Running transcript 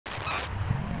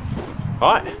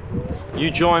Right,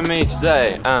 you join me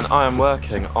today and I am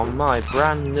working on my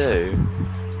brand new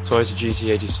Toyota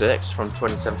GT86 from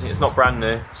 2017. It's not brand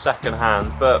new, second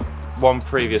hand, but one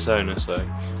previous owner, so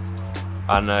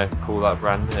I know, call that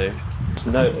brand new.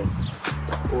 Notice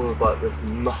all of like this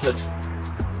mud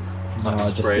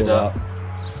that's sprayed up.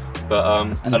 But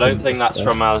I don't think that's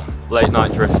from our late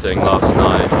night drifting last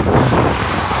night.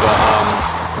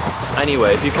 But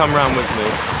anyway, if you come round with me,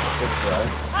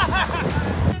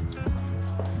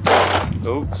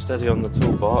 oh, steady on the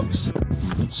toolbox.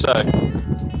 So,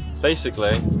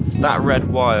 basically, that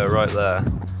red wire right there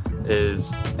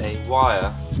is a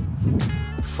wire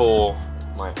for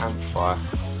my amplifier.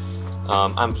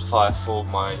 Amplifier for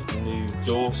my new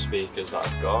door speakers that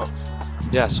I've got.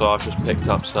 Yeah, so I've just picked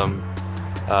up some,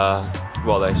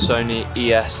 Sony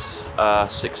ES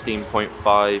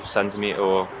 16.5 centimeter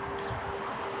or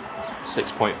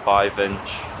 6.5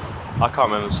 inch. I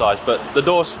can't remember the size, but the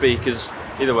door speakers,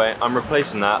 either way, I'm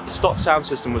replacing that. The stock sound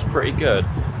system was pretty good,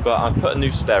 but I put a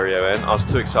new stereo in. I was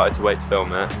too excited to wait to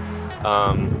film it.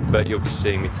 But you'll be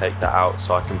seeing me take that out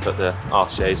so I can put the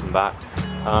RCAs in back.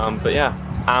 But yeah,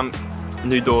 amp,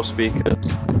 new door speakers,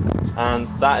 and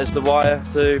that is the wire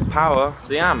to power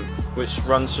the amp, which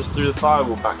runs just through the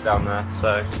firewall back down there.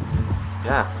 So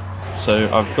yeah,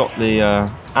 so I've got the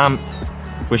amp,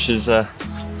 which is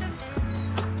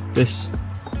this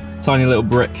tiny little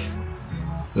brick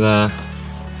there.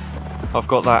 I've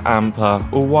got that amp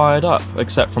all wired up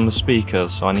except from the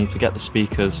speakers, so I need to get the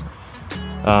speakers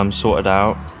sorted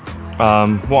out.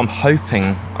 What I'm hoping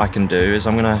I can do is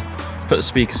I'm gonna put the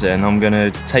speakers in, I'm gonna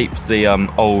tape the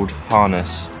old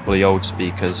harness for the old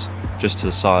speakers just to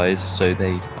the side so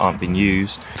they aren't being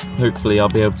used. Hopefully I'll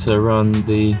be able to run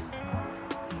the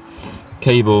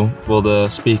cable for the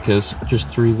speakers just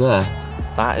through there.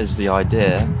 That is the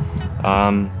idea.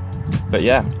 But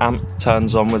yeah, amp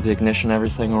turns on with the ignition,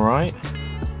 everything all right.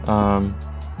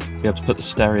 Be able to put the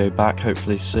stereo back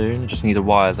hopefully soon. Just need to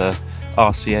wire the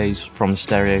RCAs from the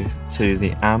stereo to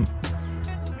the amp.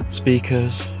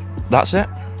 Speakers. That's it.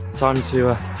 Time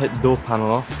to take the door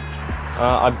panel off.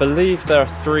 I believe there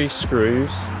are 3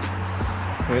 screws,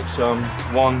 which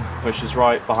one which is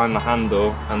right behind the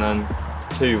handle, and then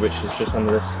 2 which is just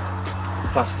under this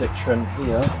plastic trim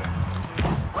here.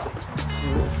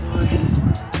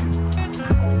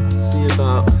 See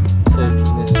about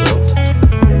taking this off.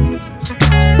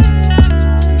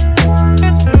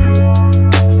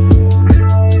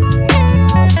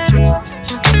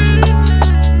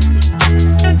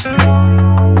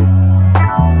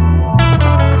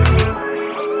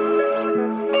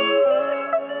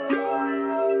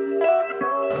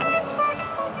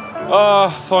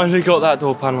 Finally got that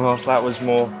door panel off. That was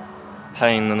more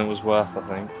pain than it was worth, I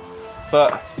think.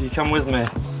 But if you come with me,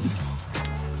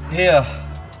 here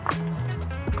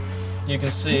you can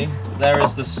see there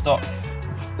is the stock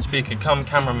speaker. Come,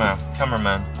 cameraman.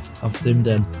 I've zoomed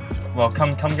in. Well,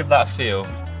 come give that a feel.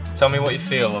 Tell me what you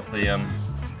feel of the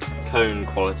cone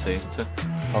quality.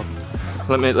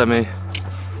 Let me.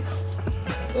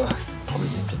 Probably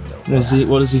zoomed in a little.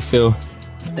 What does he feel?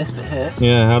 This bit here.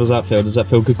 Yeah, how does that feel? Does that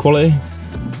feel good quality?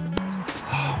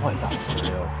 What is that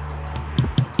material?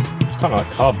 It's kind of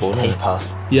like cardboard, isn't it? Paper.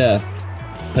 Yeah,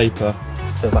 paper.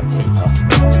 Feels like paper.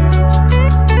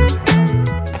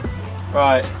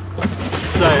 Right,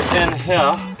 so in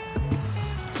here,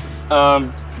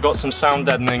 got some sound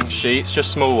deadening sheets, just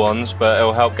small ones, but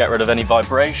it'll help get rid of any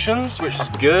vibrations, which is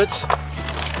good.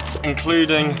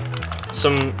 Including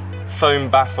some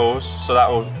foam baffles, so that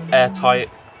will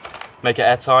make it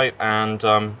airtight and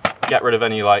get rid of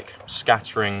any like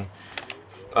scattering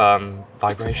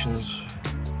vibrations.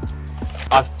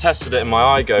 I've tested it in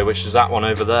my iGo, which is that one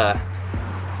over there,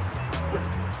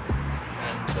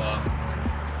 and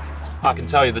I can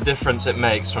tell you the difference it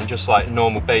makes from just like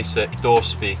normal basic door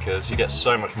speakers. You get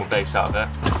so much more bass out of it.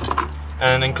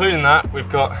 And including that, we've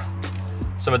got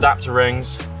some adapter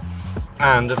rings,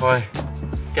 and if I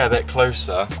get a bit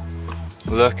closer,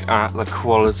 look at the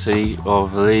quality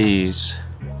of these.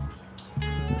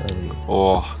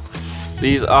 Oh,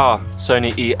 these are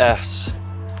Sony ES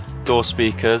door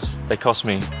speakers. They cost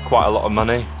me quite a lot of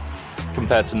money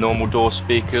compared to normal door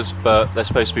speakers, but they're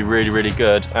supposed to be really, really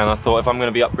good. And I thought if I'm going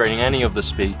to be upgrading any of the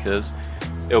speakers,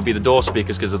 it'll be the door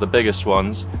speakers because they're the biggest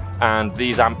ones, and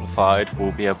these amplified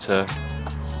will be able to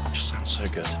just sound so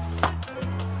good.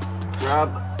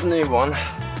 Grab a new one.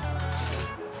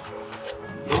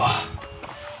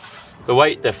 The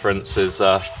weight difference is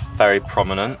very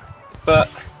prominent, but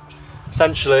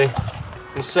essentially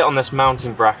we'll sit on this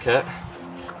mounting bracket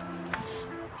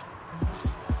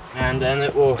and then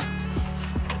it will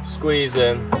squeeze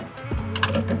in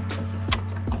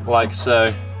like so,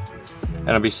 and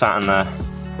it'll be sat in there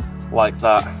like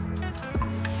that,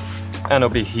 and it'll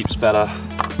be heaps better.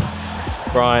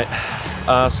 Right,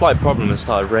 slight problem, it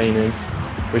started raining,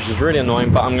 which is really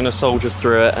annoying, but I'm gonna soldier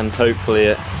through it and hopefully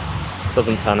it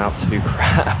doesn't turn out too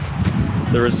crap,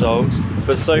 the results.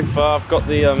 But so far I've got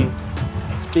the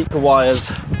speaker wires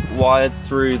wired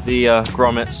through the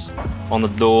grommets on the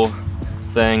door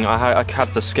thing. I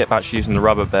had to skip actually using the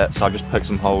rubber bit, so I just poked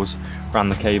some holes around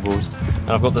the cables. And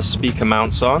I've got the speaker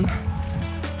mounts on.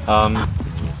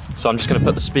 So I'm just gonna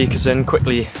put the speakers in,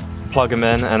 quickly plug them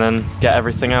in, and then get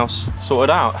everything else sorted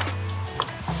out.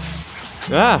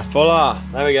 Yeah, voila,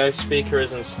 there we go, speaker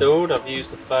is installed. I've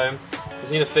used the foam.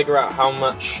 Just need to figure out how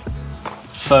much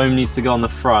foam needs to go on the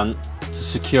front to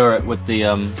secure it with the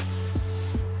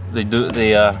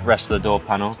rest of the door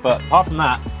panel. But apart from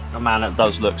that, oh man, it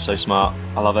does look so smart.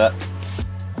 I love it.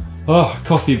 Oh,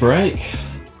 coffee break.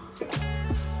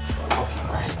 Coffee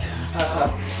break.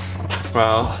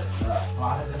 Well,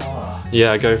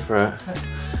 yeah, go for it.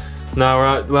 Now,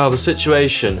 right, well, the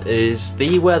situation is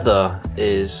the weather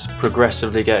is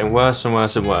progressively getting worse and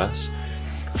worse and worse.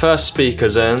 First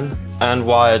speaker's in and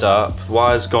wired up.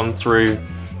 Wire's gone through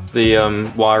the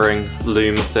wiring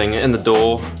loom thing in the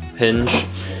door hinge.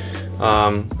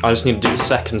 I just need to do the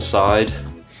second side.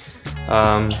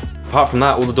 Apart from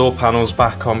that, all the door panels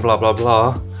back on, blah blah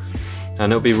blah,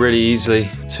 and it'll be really easy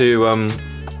to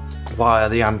wire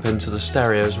the amp into the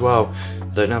stereo as well.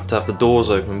 Don't have to have the doors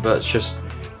open, but it's just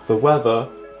the weather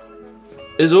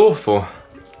is awful.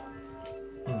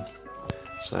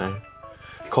 So,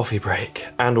 coffee break,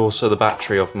 and also the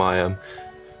battery of my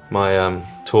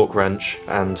torque wrench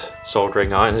and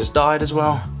soldering iron has died as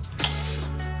well.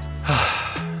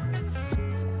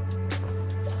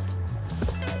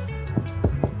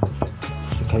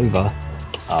 Over.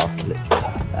 Oh, looks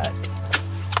perfect.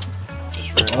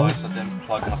 Just realised I didn't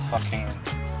plug my fucking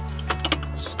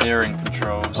steering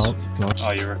controls. Oh god.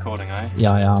 Oh, you're recording, eh?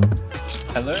 Yeah, I am.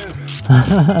 Hello.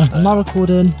 I'm not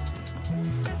recording.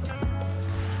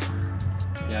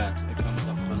 Yeah, it comes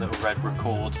up with a little red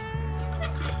record.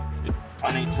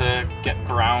 I need to get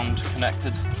ground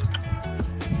connected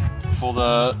for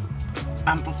the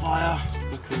amplifier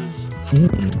because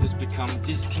it's become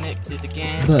disconnected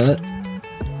again. But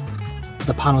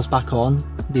the panel's back on.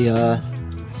 The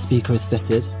speaker is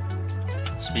fitted.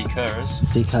 Speakers,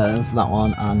 that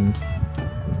one, and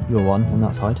your one on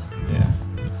that side. Yeah.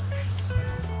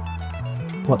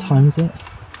 What time is it?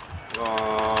 Oh,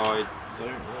 I don't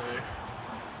know.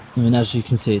 I mean, as you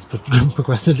can see, it's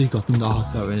progressively gotten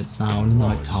darker, and it's now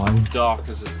night time. Dark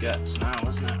as it gets now,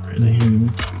 isn't it, really?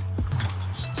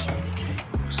 Just too many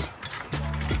cables.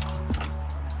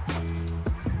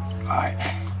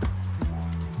 Right.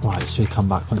 Right, should we come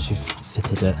back once you've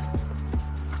fitted it?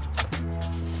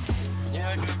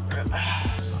 Yeah,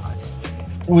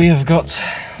 we have got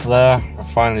there, we're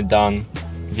finally done.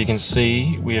 If you can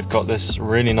see, we have got this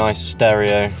really nice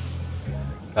stereo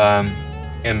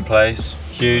in place.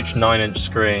 Huge 9-inch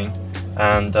screen,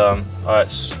 and oh,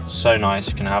 it's so nice.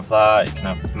 You can have that, you can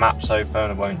have maps open.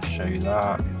 I won't show you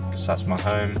that because that's my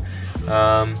home.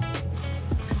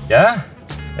 Yeah,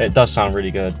 it does sound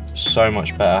really good. So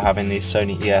much better having these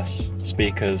Sony ES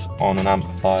speakers on an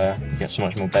amplifier. You get so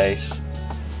much more bass.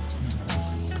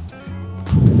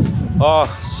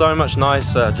 Oh, so much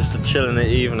nicer just to chill in the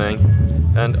evening.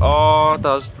 And oh,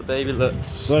 does the baby look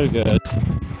so good.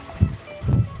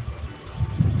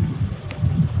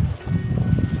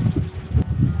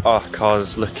 Oh,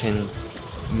 car's looking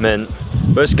mint.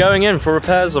 But it's going in for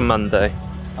repairs on Monday.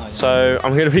 So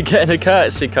I'm going to be getting a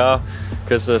courtesy car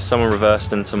because someone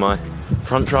reversed into my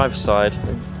front driver's side.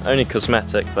 Only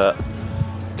cosmetic, but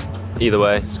either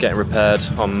way, it's getting repaired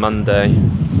on Monday.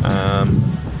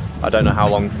 I don't know how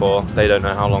long for, they don't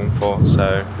know how long for,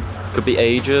 so could be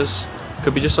ages,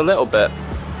 could be just a little bit.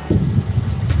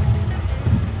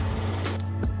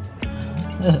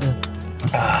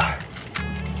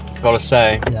 Gotta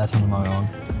say, Yeah, turn the motor on.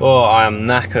 oh, I am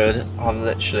knackered. I've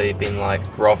literally been like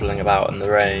grovelling about in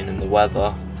the rain and the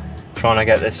weather, trying to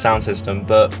get this sound system,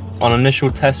 but on initial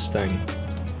testing,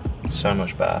 so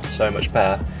much better, so much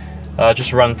better.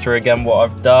 Just run through again what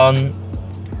I've done.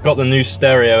 Got the new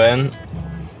stereo in,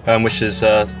 which is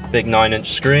a big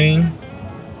 9-inch screen,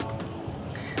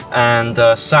 and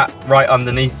sat right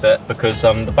underneath it because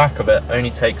the back of it only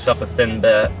takes up a thin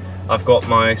bit. I've got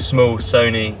my small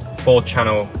Sony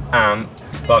 4-channel amp,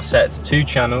 but I've set it to 2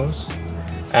 channels,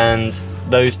 and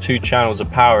those 2 channels are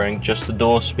powering just the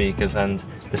door speakers, and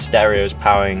the stereo is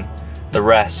powering the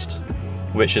rest,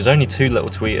 which is only 2 little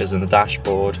tweeters in the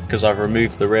dashboard because I've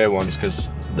removed the rear ones because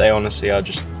they honestly are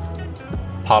just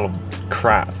a pile of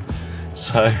crap.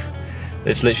 so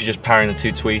it's literally just powering the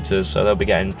 2 tweeters, so they'll be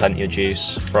getting plenty of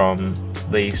juice from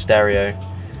the stereo.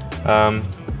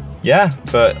 Yeah,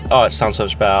 but oh, it sounds so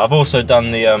much better. I've also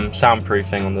done the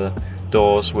soundproofing on the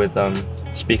doors with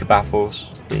speaker baffles,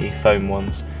 the foam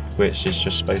ones, which is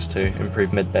just supposed to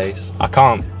improve mid-bass. I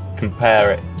can't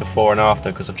compare it before and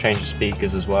after because I've changed the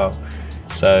speakers as well.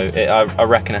 So I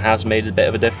reckon it has made a bit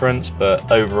of a difference,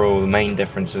 but overall the main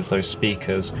difference is those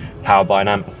speakers powered by an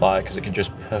amplifier, because it can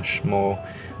just push more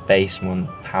bass, more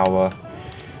power.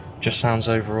 Just sounds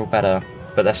overall better.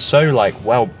 But they're so like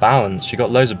well balanced. You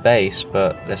got loads of bass,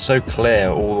 but they're so clear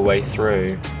all the way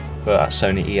through. But that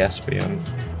Sony ES for you. I'm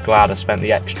glad I spent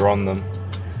the extra on them.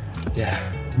 Yeah.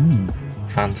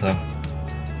 Fanta.